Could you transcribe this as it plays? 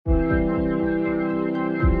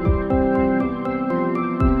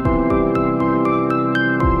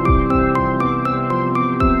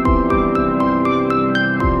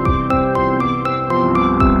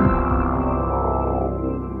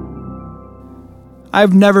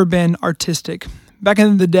I've never been artistic. Back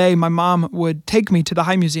in the day, my mom would take me to the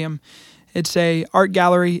High Museum. It's a art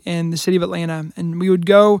gallery in the city of Atlanta, and we would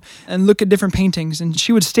go and look at different paintings, and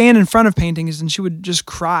she would stand in front of paintings and she would just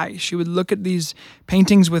cry. She would look at these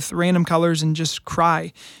paintings with random colors and just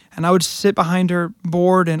cry. And I would sit behind her,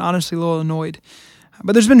 bored and honestly a little annoyed.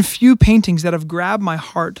 But there's been few paintings that have grabbed my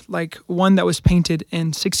heart like one that was painted in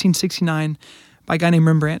 1669 by a guy named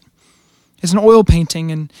Rembrandt. It's an oil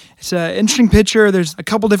painting, and it's an interesting picture. There's a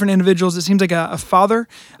couple different individuals. It seems like a father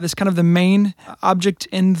that's kind of the main object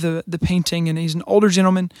in the painting, and he's an older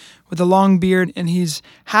gentleman with a long beard, and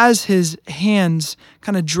has his hands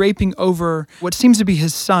kind of draping over what seems to be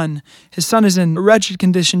his son. His son is in wretched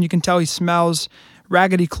condition. You can tell he smells,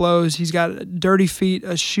 raggedy clothes. He's got dirty feet,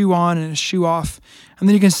 a shoe on and a shoe off. And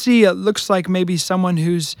then you can see it looks like maybe someone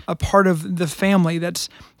who's a part of the family that's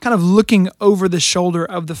kind of looking over the shoulder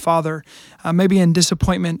of the father, maybe in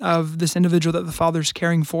disappointment of this individual that the father's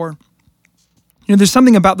caring for. You know, there's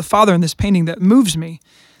something about the father in this painting that moves me.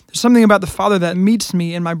 There's something about the father that meets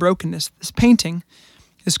me in my brokenness. This painting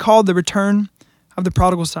is called The Return of the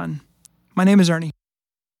Prodigal Son. My name is Ernie.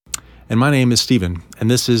 And my name is Stephen, and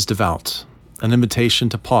this is Devout, an invitation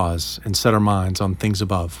to pause and set our minds on things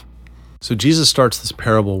above. So Jesus starts this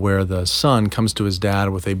parable where the son comes to his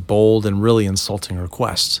dad with a bold and really insulting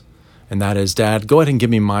request. And that is, Dad, go ahead and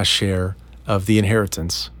give me my share of the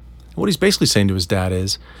inheritance. And what he's basically saying to his dad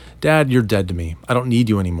is, Dad, you're dead to me. I don't need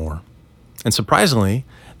you anymore. And surprisingly,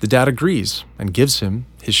 the dad agrees and gives him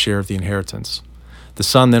his share of the inheritance. The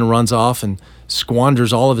son then runs off and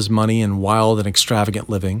squanders all of his money in wild and extravagant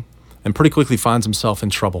living, and pretty quickly finds himself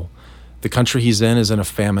in trouble. The country he's in is in a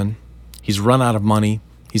famine. He's run out of money.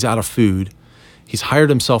 He's out of food. He's hired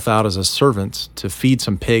himself out as a servant to feed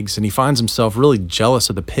some pigs, and he finds himself really jealous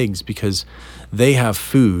of the pigs because they have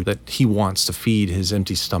food that he wants to feed his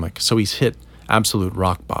empty stomach. So he's hit absolute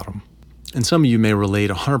rock bottom. And some of you may relate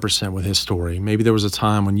 100% with his story. Maybe there was a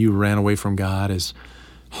time when you ran away from God as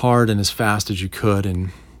hard and as fast as you could,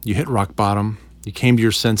 and you hit rock bottom. You came to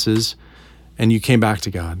your senses, and you came back to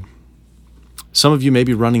God. Some of you may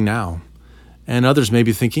be running now, and others may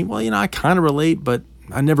be thinking, well, I kind of relate, but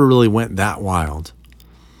I never really went that wild.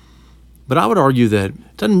 But I would argue that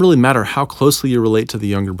it doesn't really matter how closely you relate to the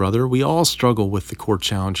younger brother. We all struggle with the core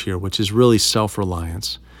challenge here, which is really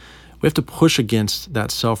self-reliance. We have to push against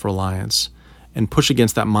that self-reliance and push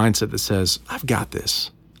against that mindset that says, I've got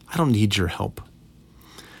this. I don't need your help.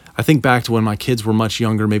 I think back to when my kids were much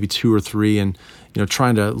younger, maybe 2 or 3, and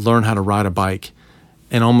trying to learn how to ride a bike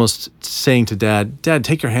and almost saying to Dad,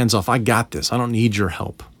 take your hands off. I got this. I don't need your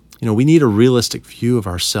help. We need a realistic view of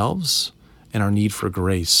ourselves and our need for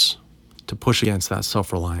grace to push against that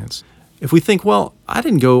self-reliance. If we think, well, I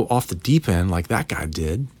didn't go off the deep end like that guy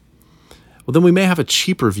did, well, then we may have a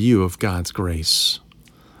cheaper view of God's grace.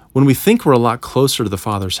 When we think we're a lot closer to the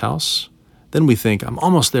Father's house, then we think, I'm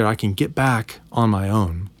almost there. I can get back on my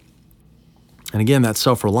own. And again, that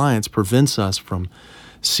self-reliance prevents us from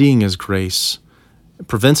seeing His grace. It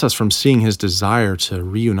prevents us from seeing His desire to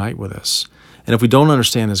reunite with us. And if we don't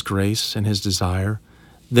understand His grace and His desire,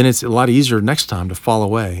 then it's a lot easier next time to fall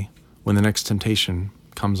away when the next temptation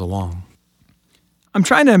comes along. I'm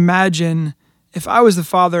trying to imagine if I was the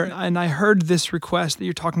father and I heard this request that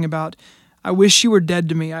you're talking about, I wish you were dead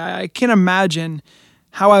to me. I can't imagine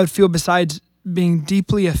how I would feel besides being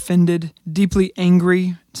deeply offended, deeply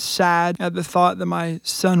angry, sad at the thought that my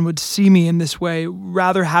son would see me in this way,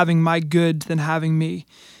 rather having my goods than having me.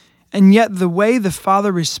 And yet the way the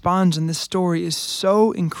father responds in this story is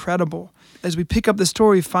so incredible. As we pick up the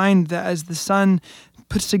story, we find that as the son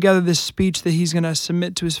puts together this speech that he's going to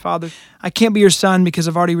submit to his father, I can't be your son because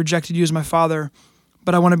I've already rejected you as my father,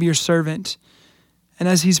 but I want to be your servant. And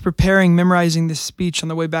as he's memorizing this speech on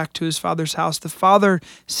the way back to his father's house, the father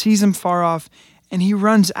sees him far off and he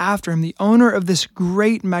runs after him, the owner of this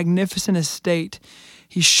great, magnificent estate.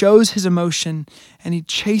 He shows his emotion and he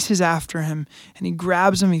chases after him and he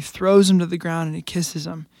grabs him, he throws him to the ground and he kisses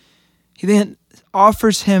him. He then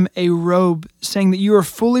offers him a robe saying that you are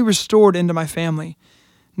fully restored into my family.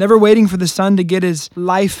 Never waiting for the son to get his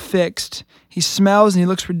life fixed. He smells and he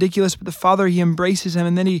looks ridiculous, but the father, he embraces him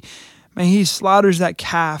and then he slaughters that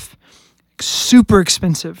calf, super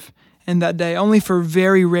expensive in that day, only for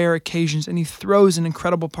very rare occasions, and he throws an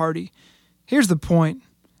incredible party. Here's the point.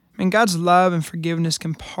 God's love and forgiveness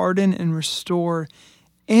can pardon and restore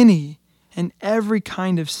any and every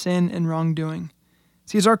kind of sin and wrongdoing.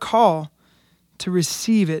 See, it's our call to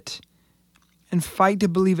receive it and fight to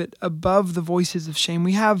believe it above the voices of shame.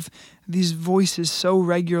 We have these voices so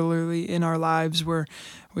regularly in our lives where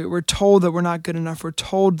we're told that we're not good enough. We're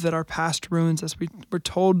told that our past ruins us. We're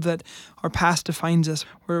told that our past defines us.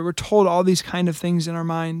 We're told all these kind of things in our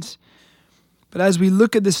minds. But as we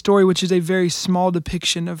look at this story, which is a very small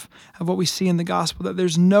depiction of what we see in the gospel, that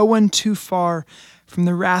there's no one too far from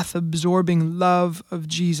the wrath-absorbing love of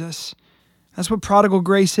Jesus. That's what prodigal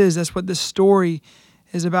grace is. That's what this story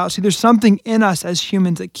is about. See, there's something in us as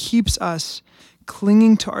humans that keeps us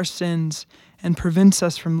clinging to our sins and prevents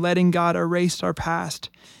us from letting God erase our past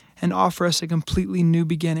and offer us a completely new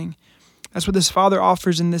beginning. That's what this father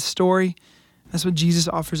offers in this story. That's what Jesus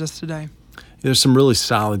offers us today. There's some really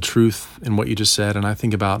solid truth in what you just said, and I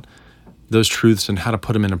think about those truths and how to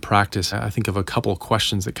put them into practice. I think of a couple of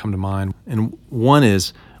questions that come to mind. And one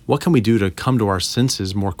is, what can we do to come to our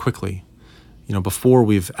senses more quickly? Before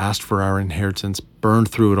we've asked for our inheritance, burned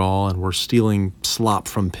through it all, and we're stealing slop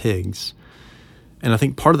from pigs. And I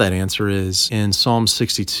think part of that answer is in Psalm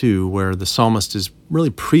 62, where the psalmist is really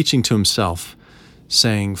preaching to himself,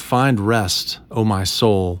 saying, "Find rest, O my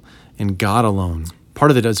soul, in God alone."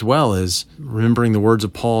 Part of it as well is remembering the words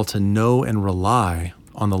of Paul to know and rely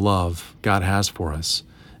on the love God has for us,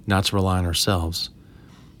 not to rely on ourselves.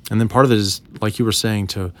 And then part of it is, like you were saying,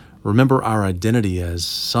 to remember our identity as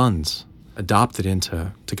sons, adopted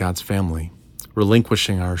into God's family,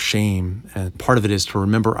 relinquishing our shame. And part of it is to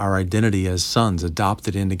remember our identity as sons,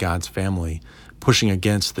 adopted into God's family, pushing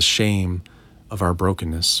against the shame of our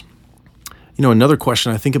brokenness. Another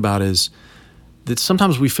question I think about is that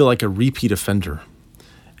sometimes we feel like a repeat offender.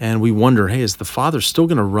 And we wonder, hey, is the Father still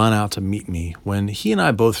going to run out to meet me when he and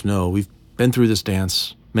I both know we've been through this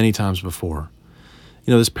dance many times before?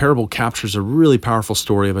 This parable captures a really powerful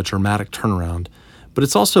story of a dramatic turnaround, but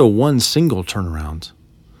it's also one single turnaround.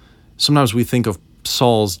 Sometimes we think of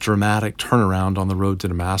Saul's dramatic turnaround on the road to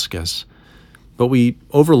Damascus, but we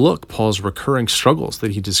overlook Paul's recurring struggles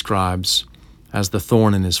that he describes as the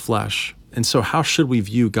thorn in his flesh. And so how should we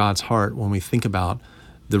view God's heart when we think about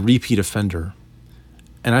the repeat offender?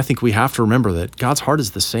 And I think we have to remember that God's heart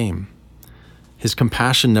is the same. His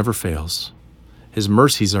compassion never fails. His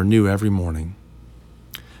mercies are new every morning.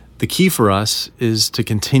 The key for us is to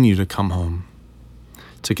continue to come home,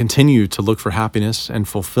 to continue to look for happiness and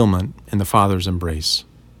fulfillment in the Father's embrace.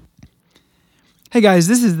 Hey guys,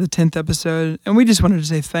 this is the 10th episode, and we just wanted to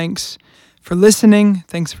say thanks for listening.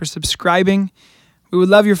 Thanks for subscribing. We would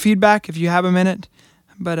love your feedback if you have a minute,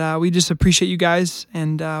 but we just appreciate you guys,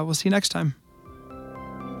 and we'll see you next time.